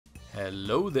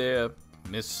Hello there,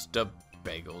 Mr.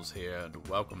 Bagels here, and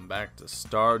welcome back to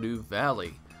Stardew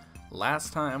Valley.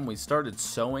 Last time we started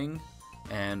sewing,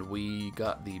 and we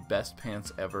got the best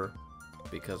pants ever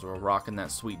because we're rocking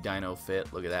that sweet dino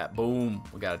fit. Look at that, boom,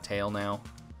 we got a tail now.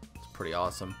 It's pretty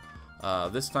awesome.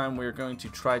 This time we're going to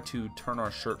try to turn our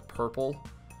shirt purple,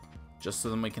 just so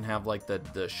then we can have like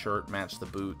the shirt match the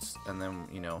boots, and then,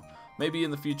 you know, maybe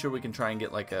in the future we can try and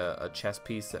get like a chest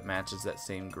piece that matches that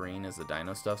same green as the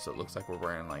dino stuff, so it looks like we're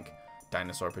wearing like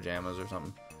dinosaur pajamas or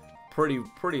something.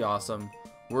 Pretty awesome.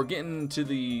 We're getting to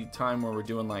the time where we're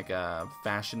doing like a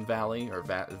Fashion Valley or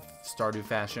Stardew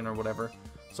Fashion or whatever.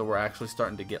 So we're actually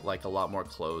starting to get like a lot more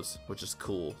clothes, which is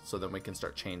cool. So then we can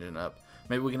start changing it up.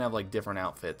 Maybe we can have like different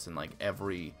outfits, and like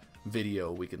every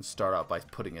video we can start out by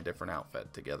putting a different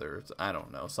outfit together. I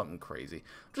don't know, something crazy.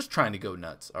 I'm just trying to go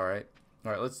nuts. All right,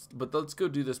 let's go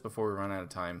do this before we run out of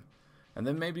time, and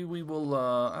then maybe we will.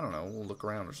 I don't know, we'll look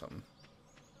around or something.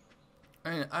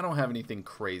 I don't have anything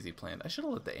crazy planned. I should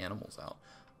have let the animals out.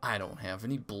 I don't have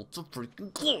any bolts of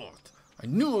freaking cloth. I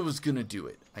knew I was gonna do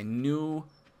it. I knew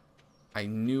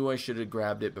I should have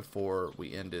grabbed it before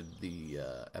we ended the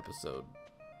episode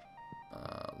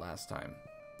last time.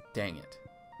 Dang it.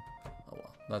 Oh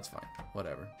well, that's fine.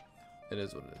 Whatever. It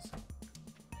is what it is.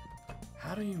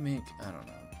 How do you make, I don't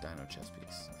know, dino chest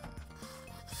piece?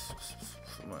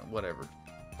 Whatever.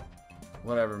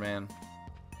 Whatever, man.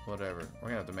 Whatever. We're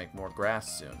gonna have to make more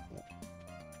grass soon.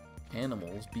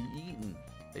 Animals be eaten.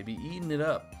 They be eating it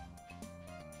up.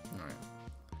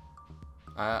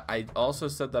 Alright. I also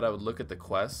said that I would look at the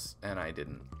quests, and I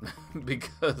didn't.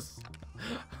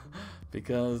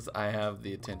 because I have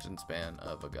the attention span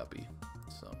of a guppy.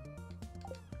 So.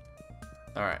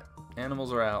 Alright.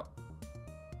 Animals are out.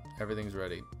 Everything's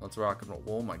ready. Let's rock and roll.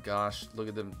 Oh my gosh. Look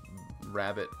at them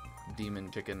rabbit,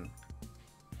 demon, chicken.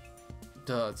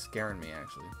 Duh, it's scaring me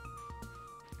actually.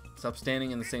 Stop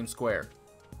standing in the same square.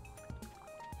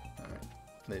 Alright.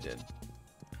 They did.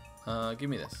 Give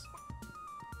me this.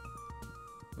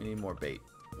 We need more bait.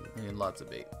 We need lots of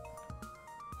bait.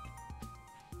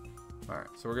 Alright,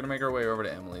 so we're going to make our way over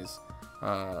to Emily's.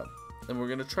 And we're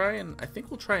going to try and, I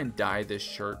think we'll try and dye this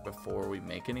shirt before we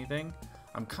make anything.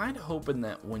 I'm kind of hoping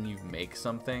that when you make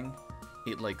something,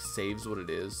 it like saves what it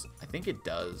is. I think it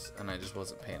does, and I just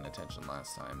wasn't paying attention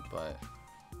last time, but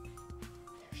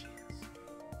here she is.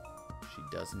 She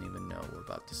doesn't even know. We're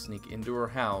about to sneak into her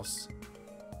house,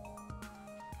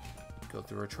 go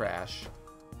through her trash,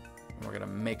 and we're gonna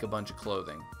make a bunch of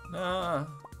clothing. Ah.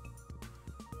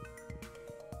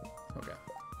 Okay.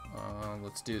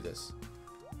 Let's do this.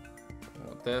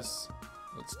 With this,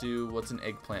 let's do, what's an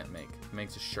eggplant make? It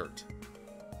makes a shirt.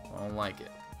 I don't like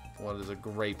it. What does a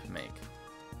grape make?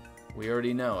 We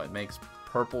already know it makes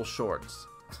purple shorts.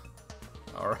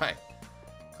 Alright.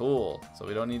 Cool. So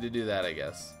we don't need to do that, I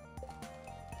guess.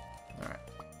 Alright.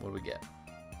 What do we get?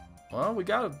 Well, we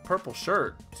got a purple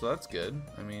shirt, so that's good.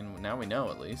 I mean, now we know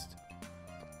at least.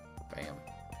 Bam.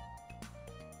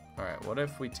 Alright, what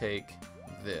if we take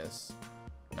this?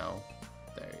 No.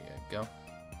 There you go.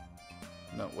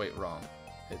 No, wait, wrong.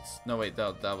 No, wait,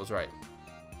 that was right.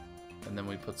 And then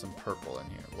we put some purple in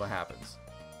here. What happens?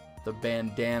 The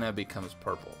bandana becomes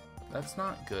purple. That's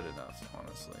not good enough,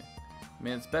 honestly. I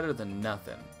mean, it's better than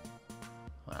nothing.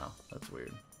 Wow, that's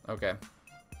weird. Okay.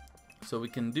 So we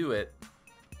can do it,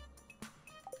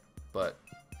 but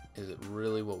is it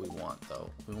really what we want, though?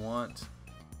 We want...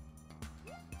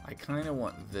 I kind of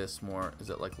want this more. Is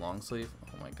it like long sleeve?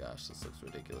 Oh my gosh, this looks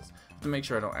ridiculous. I have to make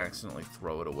sure I don't accidentally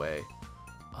throw it away.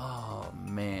 Oh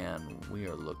man, we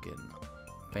are looking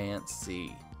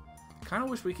fancy. Kind of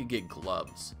wish we could get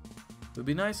gloves. It would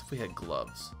be nice if we had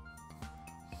gloves.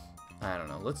 I don't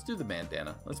know. Let's do the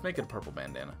bandana. Let's make it a purple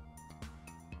bandana.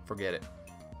 Forget it.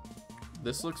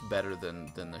 This looks better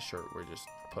than the shirt we just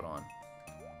put on.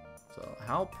 So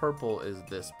how purple is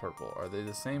this purple? Are they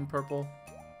the same purple?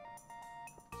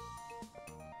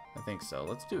 I think so.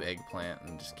 Let's do eggplant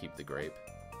and just keep the grape.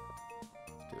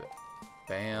 Let's do it.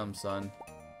 Bam, son.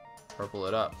 Purple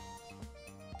it up.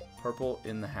 Purple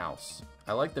in the house.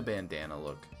 I like the bandana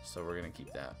look, so we're going to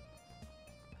keep that.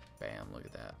 Bam, look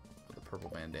at that. With the purple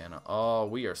bandana. Oh,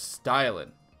 we are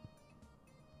styling.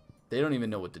 They don't even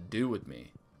know what to do with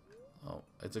me. Oh,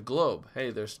 it's a globe.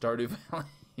 Hey, there's Stardew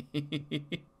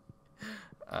Valley.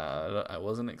 I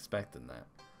wasn't expecting that.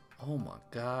 Oh my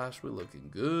gosh, we're looking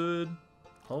good.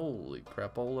 Holy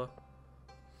crapola.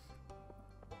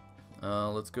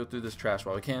 Let's go through this trash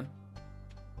while we can.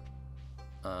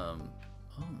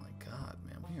 Oh my god,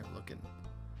 man, we are looking...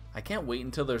 I can't wait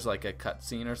until there's like a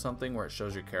cutscene or something where it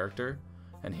shows your character,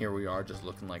 and here we are just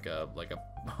looking like a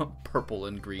purple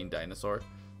and green dinosaur.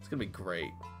 It's gonna be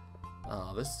great.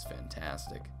 Oh, this is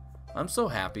fantastic. I'm so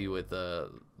happy with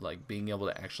like being able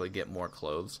to actually get more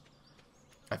clothes.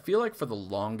 I feel like for the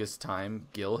longest time,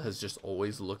 Gil has just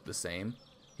always looked the same.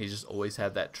 He's just always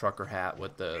had that trucker hat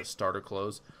with the starter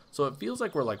clothes. So it feels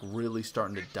like we're like really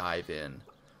starting to dive in.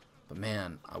 But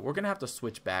man, we're going to have to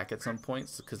switch back at some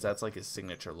points because that's like his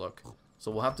signature look.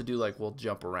 So we'll have to do like, we'll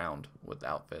jump around with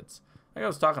outfits. Like I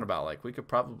was talking about, like we could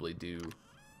probably do,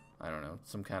 I don't know,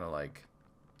 some kind of like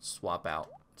swap out.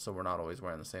 So we're not always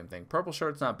wearing the same thing. Purple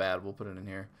shirt's not bad. We'll put it in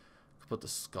here. We could put the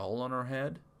skull on our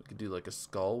head. We could do like a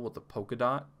skull with a polka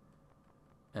dot.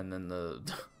 And then the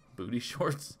booty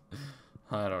shorts.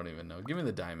 I don't even know. Give me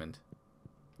the diamond.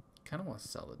 Kind of want to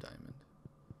sell the diamond.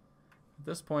 At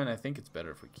this point, I think it's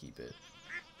better if we keep it.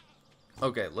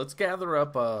 Okay, let's gather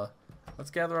up all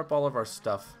of our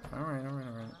stuff. All right.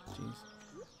 Jeez.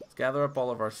 Let's gather up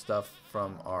all of our stuff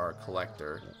from our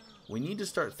collector. We need to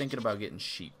start thinking about getting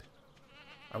sheep.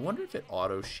 I wonder if it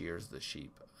auto shears the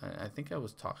sheep. I think I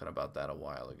was talking about that a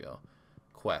while ago.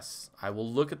 Quests. I will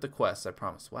look at the quests, I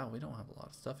promise. Wow, we don't have a lot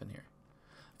of stuff in here.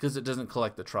 Because it doesn't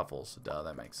collect the truffles. Duh,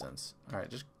 that makes sense. Alright,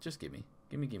 just give me.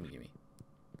 Give me.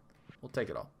 We'll take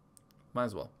it all. Might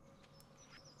as well.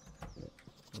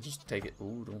 We'll just take it.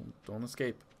 Ooh, don't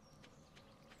escape.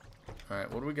 Alright,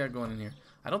 what do we got going in here?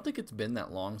 I don't think it's been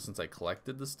that long since I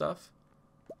collected the stuff.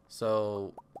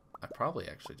 So, I probably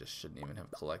actually just shouldn't even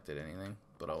have collected anything.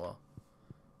 But oh well.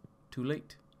 Too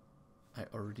late. I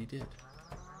already did.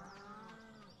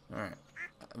 Alright.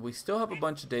 We still have a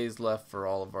bunch of days left for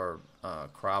all of our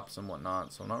crops and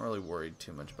whatnot, so I'm not really worried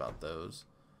too much about those.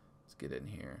 Let's get in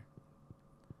here.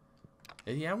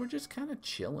 And yeah, we're just kind of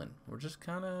chilling. We're just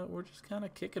kind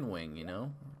of kicking wing, you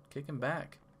know? Kicking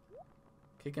back,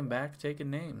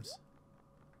 taking names.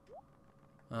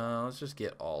 Let's just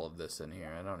get all of this in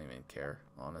here. I don't even care,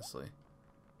 honestly.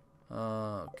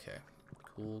 Okay.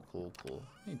 Cool. How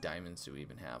many diamonds do we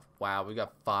even have? Wow, we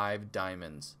got 5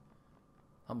 diamonds.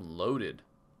 I'm loaded.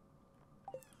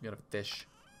 We got a fish.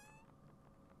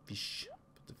 Put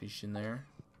the fish in there.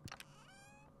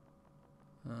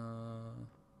 There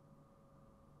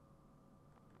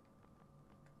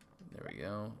we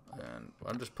go. And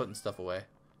I'm just putting stuff away.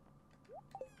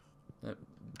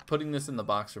 Putting this in the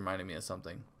box reminded me of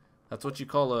something. That's what you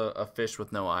call a fish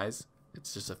with no eyes.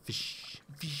 It's just a fish.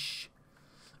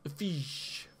 A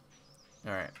fish.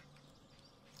 Alright.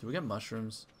 Do we got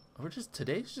mushrooms?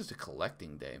 Today's just a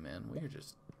collecting day, man. We're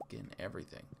just getting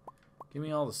everything. Give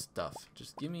me all the stuff.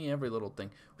 Just give me every little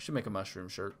thing. We should make a mushroom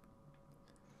shirt.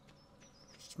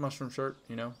 Just a mushroom shirt,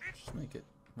 you know? Just make it.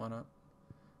 Why not?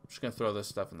 I'm just gonna throw this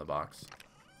stuff in the box.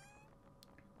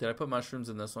 Did I put mushrooms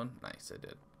in this one? Nice, I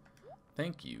did.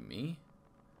 Thank you, me.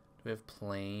 Do we have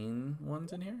plain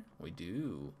ones in here? We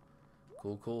do.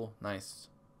 Cool. Nice.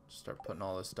 Just start putting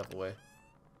all this stuff away.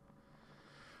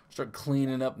 Start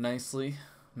cleaning up nicely.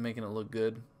 Making it look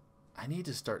good. I need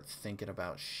to start thinking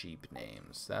about sheep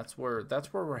names. That's where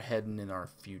we're heading in our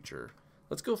future.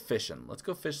 Let's go fishing. Let's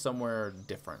go fish somewhere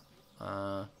different.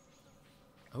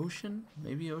 Ocean?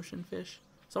 Maybe ocean fish?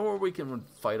 Somewhere we can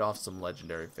fight off some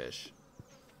legendary fish.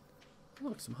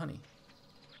 Look, some honey.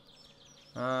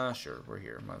 Sure, we're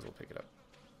here. Might as well pick it up.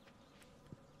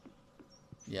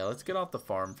 Yeah, let's get off the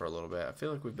farm for a little bit. I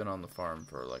feel like we've been on the farm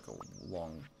for like a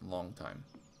long time.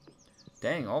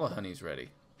 Dang, all the honey's ready.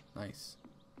 Nice.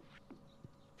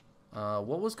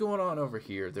 What was going on over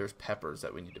here? There's peppers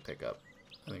that we need to pick up.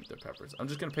 I think they're peppers. I'm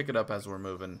just going to pick it up as we're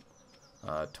moving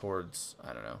towards,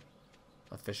 I don't know,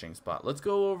 a fishing spot. Let's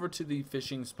go over to the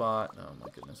fishing spot. Oh my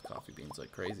goodness, coffee beans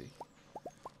like crazy.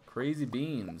 Crazy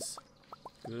beans.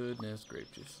 Goodness,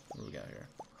 grape juice. What do we got here?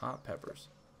 Hot peppers.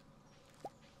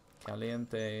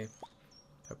 Caliente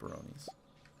pepperonis.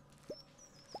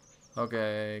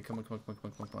 Okay, come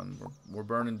on. We're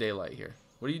burning daylight here.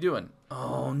 What are you doing?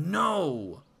 Oh,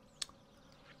 no!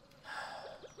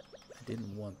 I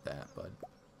didn't want that, bud.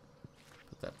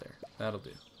 Put that there. That'll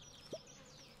do.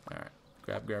 Alright.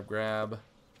 Grab.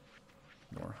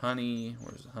 More honey.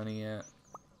 Where's the honey at?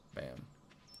 Bam.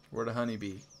 Where'd the honey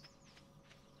be?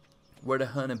 Where'd the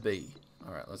honey be?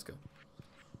 Alright, let's go.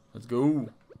 Let's go.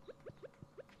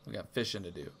 We got fishing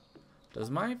to do.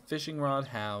 Does my fishing rod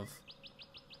have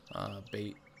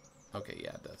bait? Okay,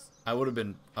 yeah, it does. I would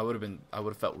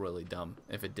have felt really dumb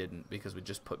if it didn't, because we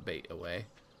just put bait away.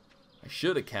 I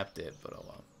should have kept it, but oh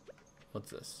well.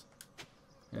 What's this?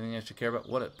 Anything I should care about?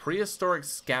 What, a prehistoric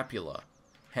scapula.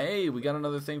 Hey, we got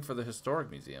another thing for the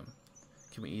historic museum.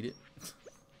 Can we eat it?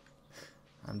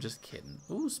 I'm just kidding.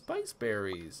 Ooh, spice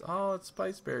berries. Oh, it's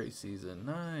spice berry season.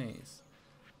 Nice.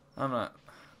 I'm not.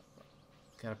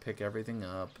 Gotta pick everything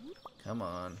up. Come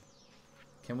on.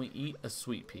 Can we eat a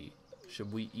sweet pea?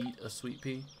 Should we eat a sweet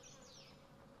pea?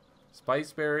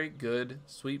 Spiceberry, good.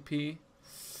 Sweet pea,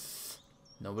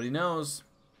 nobody knows.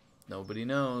 Nobody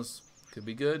knows. Could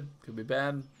be good, could be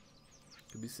bad,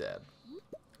 could be sad.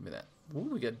 Give me that. Ooh,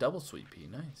 we got double sweet pea.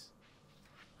 Nice.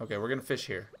 Okay, we're gonna fish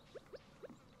here.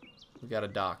 We got a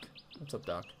dock. What's up,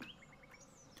 dock?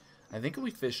 I think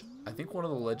we fish. I think one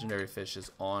of the legendary fish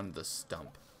is on the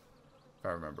stump, if I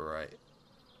remember right.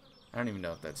 I don't even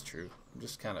know if that's true. I'm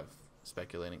just kind of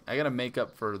speculating. I gotta make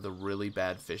up for the really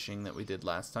bad fishing that we did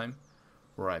last time,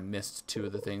 where I missed 2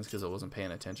 of the things because I wasn't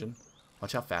paying attention.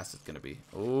 Watch how fast it's gonna be.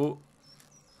 Oh,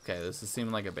 okay. This is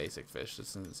seeming like a basic fish.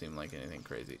 This doesn't seem like anything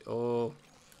crazy. Oh,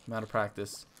 I'm out of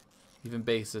practice. Even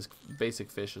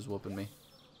basic fish is whooping me.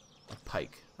 A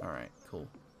pike. All right, cool.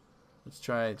 Let's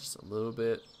try just a little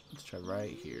bit. Let's try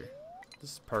right here.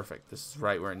 This is perfect. This is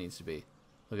right where it needs to be.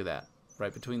 Look at that.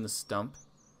 Right between the stump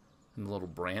and the little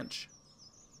branch.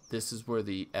 This is where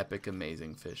the epic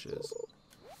amazing fish is.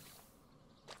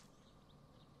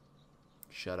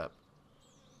 Shut up.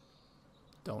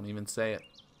 Don't even say it.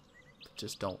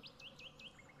 Just don't.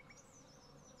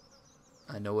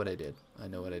 I know what I did. I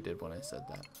know what I did when I said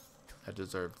that. I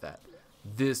deserved that.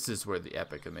 This is where the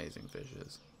epic amazing fish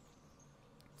is.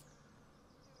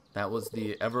 That was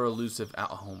the ever elusive.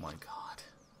 Oh my god.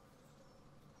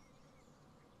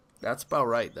 That's about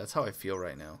right. That's how I feel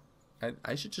right now.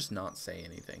 I should just not say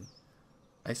anything.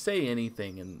 I say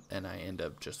anything and I end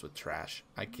up just with trash.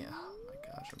 I can't. Oh my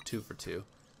gosh. I'm 2 for 2.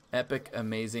 Epic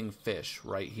amazing fish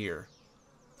right here.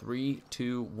 3,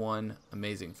 2, 1.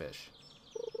 Amazing fish.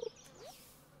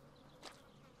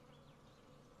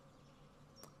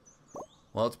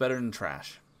 Well, it's better than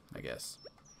trash, I guess.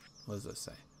 What does this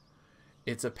say?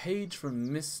 It's a page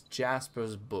from Miss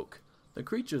Jasper's book. The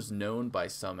creatures known by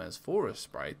some as forest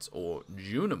sprites, or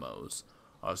Junimos,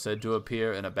 are said to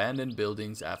appear in abandoned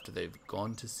buildings after they've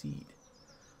gone to seed.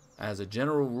 As a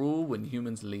general rule, when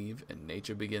humans leave and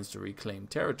nature begins to reclaim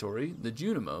territory, the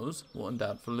Junimos will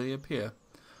undoubtedly appear.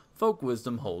 Folk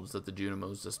wisdom holds that the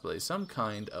Junimos display some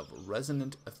kind of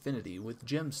resonant affinity with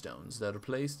gemstones that are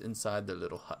placed inside their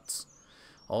little huts.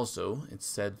 Also, it's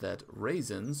said that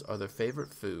raisins are their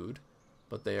favorite food,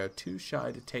 but they are too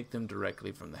shy to take them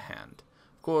directly from the hand.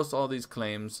 Of course, all these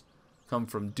claims come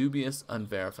from dubious,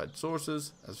 unverified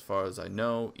sources. As far as I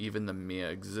know, even the mere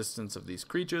existence of these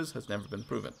creatures has never been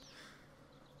proven.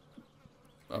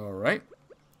 Alright,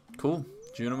 cool.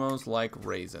 Junimos like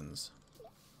raisins.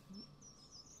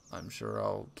 I'm sure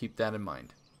I'll keep that in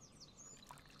mind.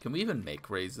 Can we even make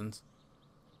raisins?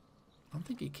 I don't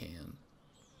think you can.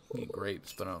 You can get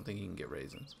grapes, but I don't think you can get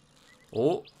raisins.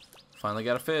 Oh, finally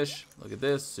got a fish. Look at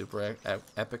this. Super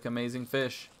epic amazing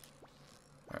fish.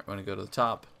 Alright, we're going to go to the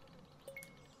top.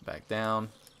 Back down.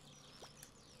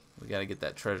 We got to get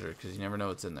that treasure because you never know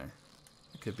what's in there.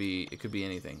 It could be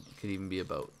anything. It could even be a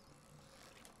boat.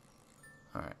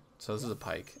 Alright, so this is a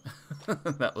pike.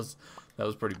 that was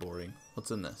pretty boring.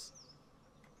 What's in this?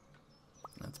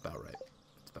 That's about right.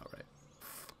 That's about right.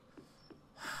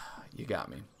 You got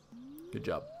me. Good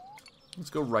job. Let's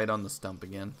go right on the stump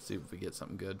again. See if we get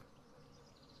something good.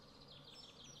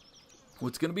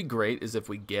 What's gonna be great is if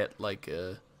we get like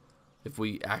a, if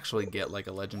we actually get like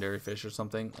a legendary fish or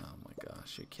something. Oh my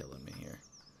gosh, you're killing me here.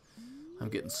 I'm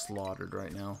getting slaughtered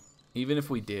right now. Even if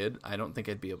we did, I don't think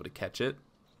I'd be able to catch it.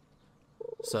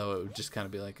 So it would just kind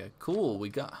of be like a cool. We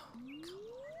got. Oh, come on, man.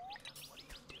 What are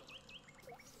you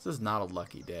doing? This is not a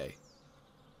lucky day.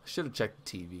 I should have checked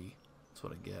the TV. That's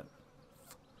what I get.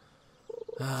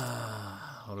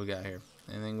 What do we got here?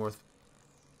 Anything worth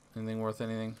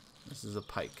anything? This is a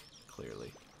pike,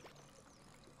 clearly.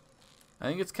 I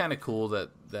think it's kind of cool that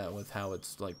with how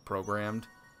it's like programmed.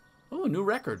 Oh, new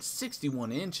record,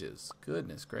 61 inches.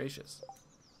 Goodness gracious.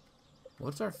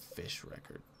 What's our fish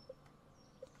record?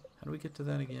 How do we get to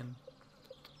that again?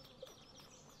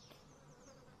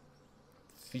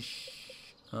 Fish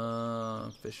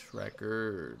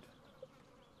record.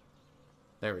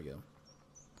 There we go.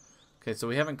 Okay, so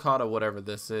we haven't caught a whatever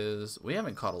this is. We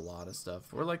haven't caught a lot of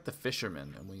stuff. We're like the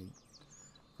fishermen, and we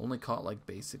only caught like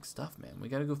basic stuff, man. We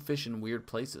gotta go fish in weird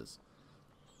places.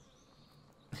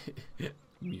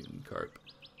 Mutant carp.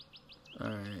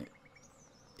 Alright.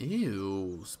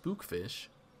 Ew, spookfish.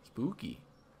 Spooky.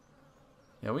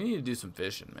 Yeah, we need to do some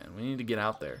fishing, man. We need to get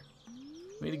out there.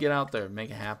 We need to get out there and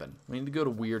make it happen. We need to go to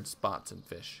weird spots and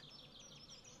fish.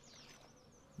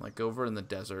 Like over in the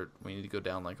desert, we need to go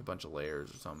down like a bunch of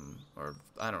layers or something. Or,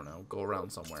 I don't know, go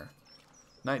around somewhere.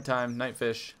 Nighttime, night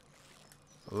fish.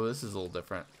 Oh, this is a little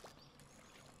different.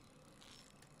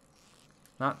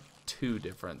 Not too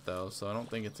different, though, so I don't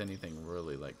think it's anything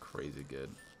really, like, crazy good.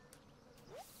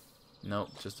 Nope,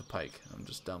 just a pike. I'm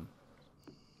just dumb.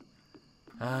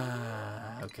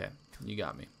 Okay. You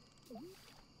got me.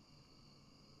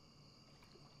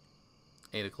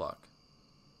 8 o'clock.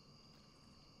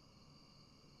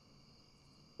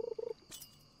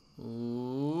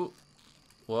 Ooh.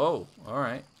 Whoa.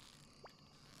 Alright.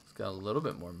 It's got a little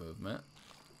bit more movement.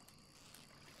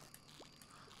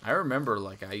 I remember,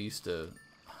 like, I used to...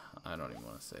 I don't even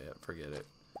want to say it. Forget it.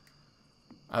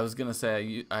 I was going to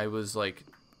say I was, like...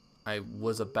 I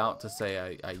was about to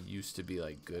say I used to be,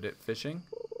 like, good at fishing.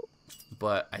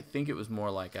 But I think it was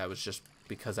more like I was just...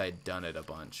 Because I had done it a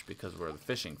bunch. Because we're the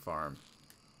fishing farm.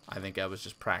 I think I was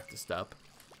just practiced up.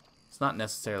 It's not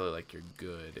necessarily like you're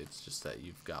good. It's just that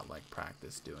you've got, like,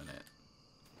 practice doing it.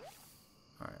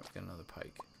 Alright, we got another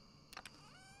pike.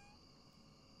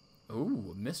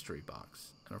 Ooh, a mystery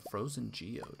box. And a frozen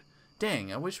geode.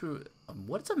 Dang, I wish we would...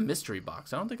 what's a mystery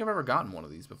box? I don't think I've ever gotten one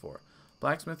of these before.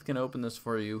 Blacksmith can open this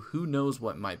for you. Who knows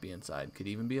what might be inside? Could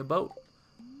even be a boat.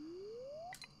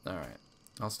 Alright.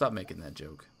 I'll stop making that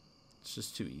joke. It's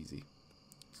just too easy.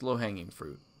 It's low-hanging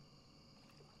fruit.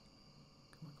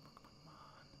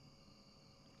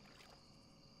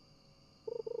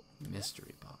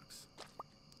 Mystery box.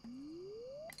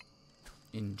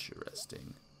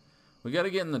 Interesting. We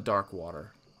gotta get in the dark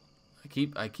water.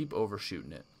 I keep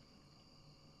overshooting it.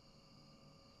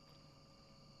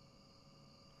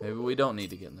 Maybe we don't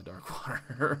need to get in the dark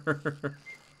water.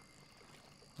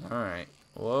 Alright.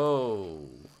 Whoa.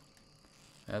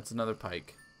 That's another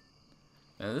pike.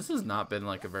 And this has not been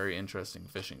like a very interesting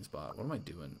fishing spot. What am I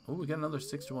doing? Oh, we got another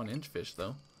 6 to 1 inch fish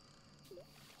though.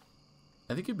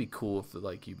 I think it'd be cool if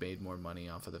like you made more money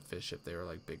off of the fish if they were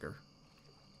like bigger.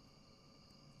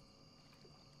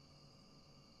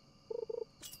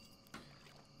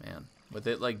 Man, with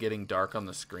it like getting dark on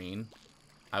the screen,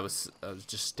 I was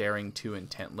just staring too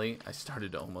intently. I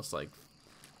started to almost like,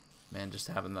 man, just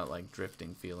having that like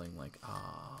drifting feeling, like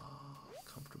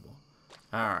comfortable.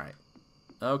 All right,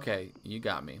 okay, you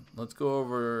got me. Let's go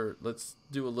over. Let's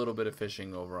do a little bit of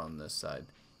fishing over on this side,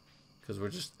 because we're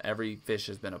just every fish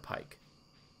has been a pike.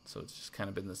 So it's just kind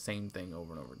of been the same thing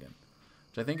over and over again.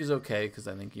 Which I think is okay, because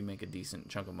I think you make a decent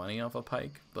chunk of money off a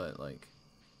pike. But, like,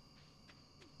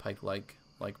 pike like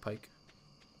pike.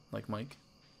 Like Mike.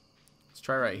 Let's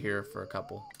try right here for a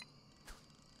couple.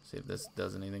 See if this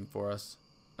does anything for us.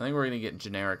 I think we're going to get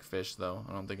generic fish, though.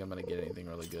 I don't think I'm going to get anything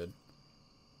really good.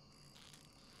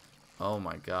 Oh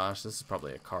my gosh, this is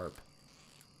probably a carp.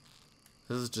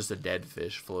 This is just a dead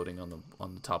fish floating on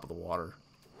the top of the water.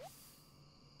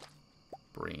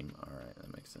 Bream. Alright,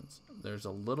 that makes sense. There's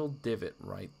a little divot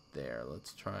right there.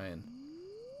 Let's try and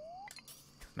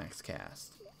max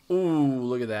cast. Ooh,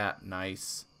 look at that.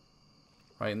 Nice.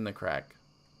 Right in the crack.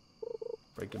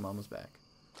 Break your mama's back.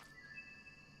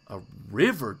 A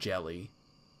river jelly?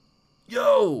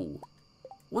 Yo!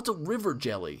 What's a river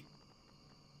jelly?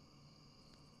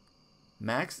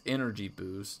 Max energy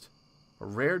boost. A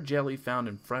rare jelly found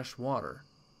in fresh water.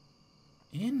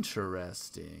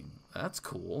 Interesting. That's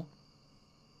cool.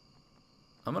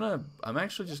 I'm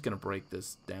actually just gonna break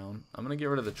this down. I'm gonna get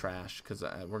rid of the trash because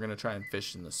we're gonna try and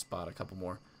fish in this spot a couple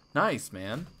more. Nice,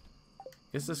 man.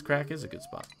 Guess this crack is a good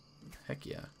spot. Heck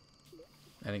yeah.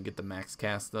 I didn't get the max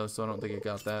cast though, so I don't think I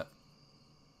got that.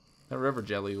 That river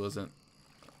jelly wasn't.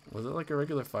 Was it like a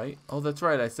regular fight? Oh, that's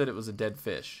right. I said it was a dead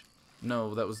fish.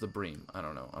 No, that was the bream. I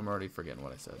don't know. I'm already forgetting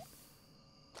what I said.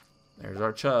 There's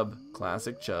our chub.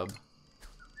 Classic chub.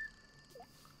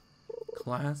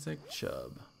 Classic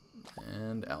chub.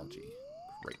 And algae.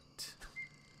 Great.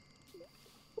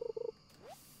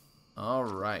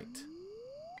 Alright.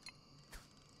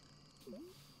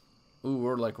 Ooh,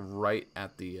 we're like right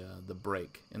at the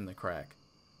break in the crack.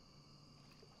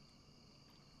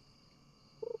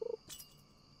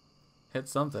 Hit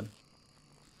something.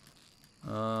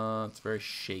 It's very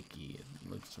shaky.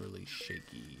 It looks really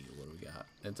shaky. What do we got?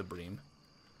 It's a bream.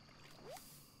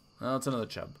 Oh, it's another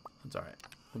chub. It's alright.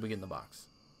 We'll be getting the box.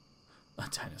 A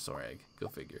dinosaur egg. Go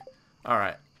figure.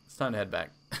 Alright. It's time to head back.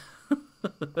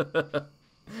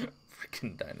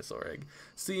 Freaking dinosaur egg.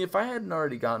 See, if I hadn't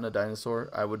already gotten a dinosaur,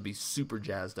 I would be super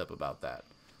jazzed up about that.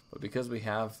 But because we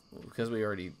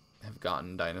already have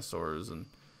gotten dinosaurs, and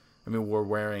I mean, we're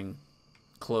wearing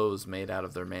clothes made out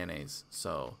of their mayonnaise,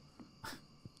 so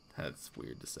that's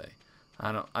weird to say.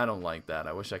 I don't like that.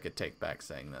 I wish I could take back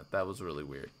saying that. That was really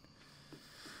weird.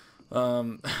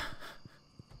 Alright.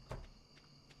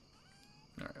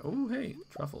 Oh, hey,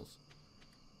 truffles.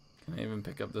 Can I even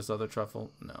pick up this other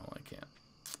truffle? No, I can't.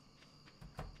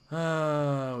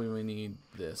 We need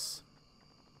this.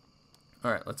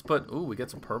 Alright, let's put... Ooh, we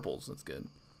got some purples. That's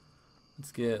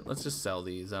good. Let's just sell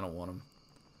these. I don't want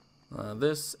them.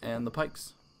 This and the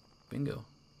pikes. Bingo.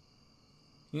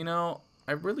 You know,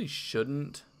 I really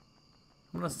shouldn't.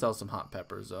 I'm gonna sell some hot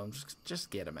peppers though.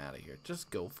 Just get them out of here. Just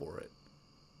go for it.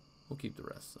 We'll keep the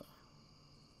rest though.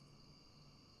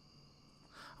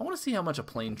 I want to see how much a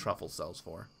plain truffle sells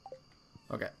for.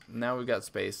 Okay, now we've got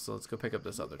space, so let's go pick up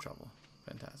this other truffle.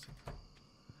 Fantastic.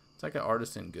 It's like an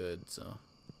artisan good, so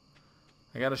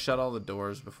I gotta shut all the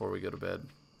doors before we go to bed.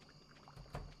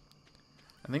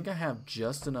 I think I have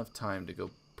just enough time to go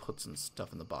put some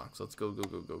stuff in the box. Let's go, go,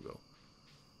 go, go, go.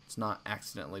 Let's not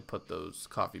accidentally put those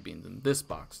coffee beans in this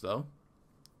box, though.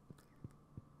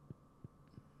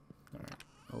 Alright,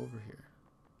 over here.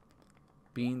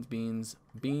 Beans, beans,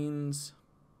 beans.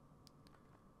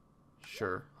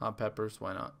 Sure, hot peppers,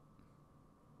 why not?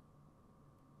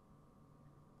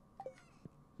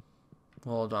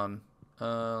 Hold on.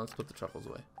 Let's put the truffles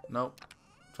away. Nope.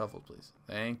 Truffles, please.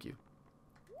 Thank you.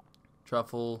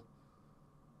 Truffle.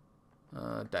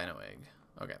 Dino egg.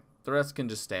 Okay. The rest can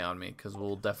just stay on me, because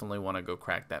we'll definitely want to go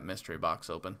crack that mystery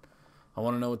box open. I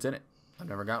want to know what's in it. I've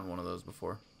never gotten one of those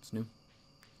before. It's new.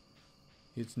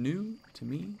 It's new to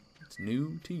me. It's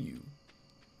new to you.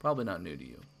 Probably not new to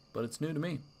you, but it's new to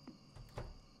me.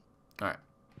 Alright.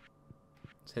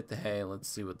 Let's hit the hay. Let's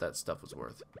see what that stuff was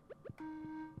worth.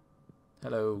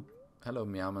 Hello. Hello,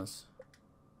 Miamas.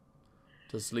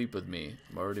 To sleep with me.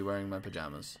 I'm already wearing my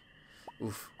pajamas.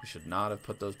 Oof, we should not have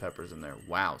put those peppers in there.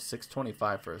 Wow,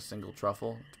 $6.25 for a single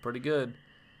truffle. It's pretty good.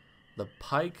 The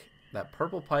pike, that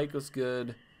purple pike was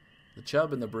good. The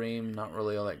chub and the bream, not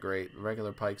really all that great. The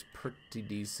regular pike's pretty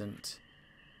decent.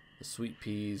 The sweet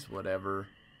peas, whatever.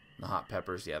 The hot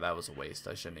peppers, yeah, that was a waste.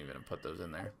 I shouldn't even have put those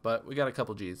in there. But we got a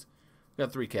couple G's. We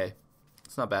got 3K.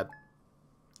 It's not bad.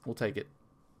 We'll take it.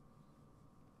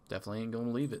 Definitely ain't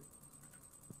gonna leave it.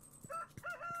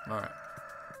 Alright.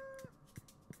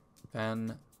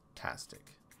 Fantastic.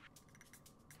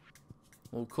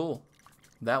 Well, cool.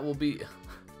 That will be...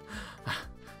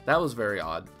 That was very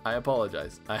odd. I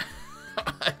apologize.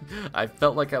 I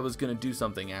felt like I was going to do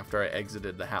something after I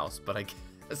exited the house, but I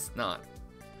guess not.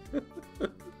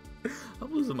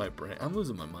 I'm losing my brain. I'm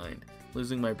losing my mind.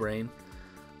 Losing my brain.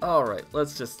 All right,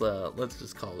 let's just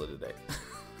call it a day.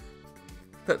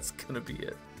 That's going to be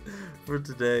it for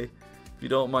today. If you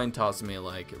don't mind tossing me a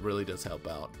like, it really does help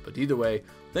out. But either way,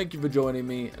 thank you for joining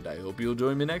me, and I hope you'll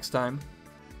join me next time.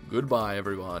 Goodbye,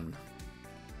 everyone.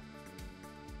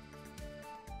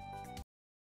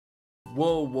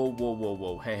 Whoa, whoa, whoa, whoa,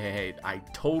 whoa. Hey, hey, hey. I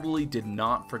totally did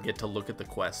not forget to look at the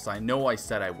quests. I know I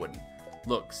said I wouldn't.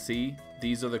 Look, see?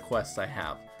 These are the quests I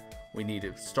have. We need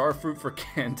a starfruit for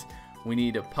Kent. We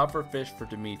need a pufferfish for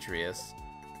Demetrius.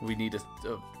 We need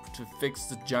to fix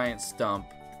the giant stump.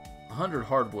 100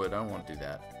 hardwood. I don't want to do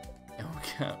that. And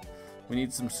we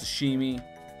need some sashimi.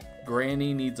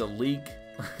 Granny needs a leak.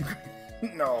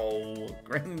 No.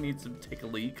 Granny needs to take a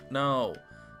leak. No.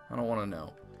 I don't want to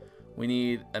know. We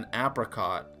need an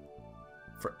apricot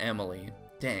for Emily.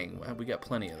 Dang, we got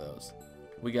plenty of those.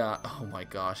 We got, oh my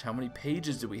gosh, how many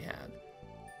pages do we have?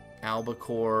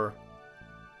 Albacore,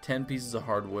 10 pieces of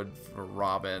hardwood for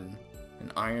Robin,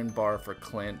 an iron bar for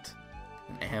Clint,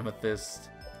 an amethyst.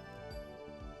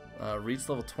 Reach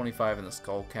level 25 in the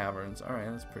Skull Caverns.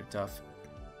 Alright, that's pretty tough.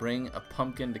 Bring a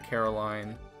pumpkin to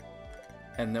Caroline.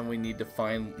 And then we need to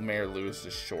find Mayor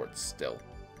Lewis's shorts still.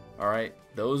 Alright,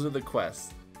 those are the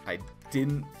quests. I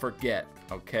didn't forget,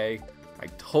 okay? I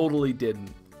totally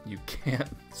didn't. You can't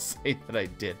say that I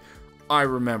did. I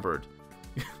remembered.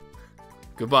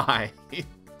 Goodbye.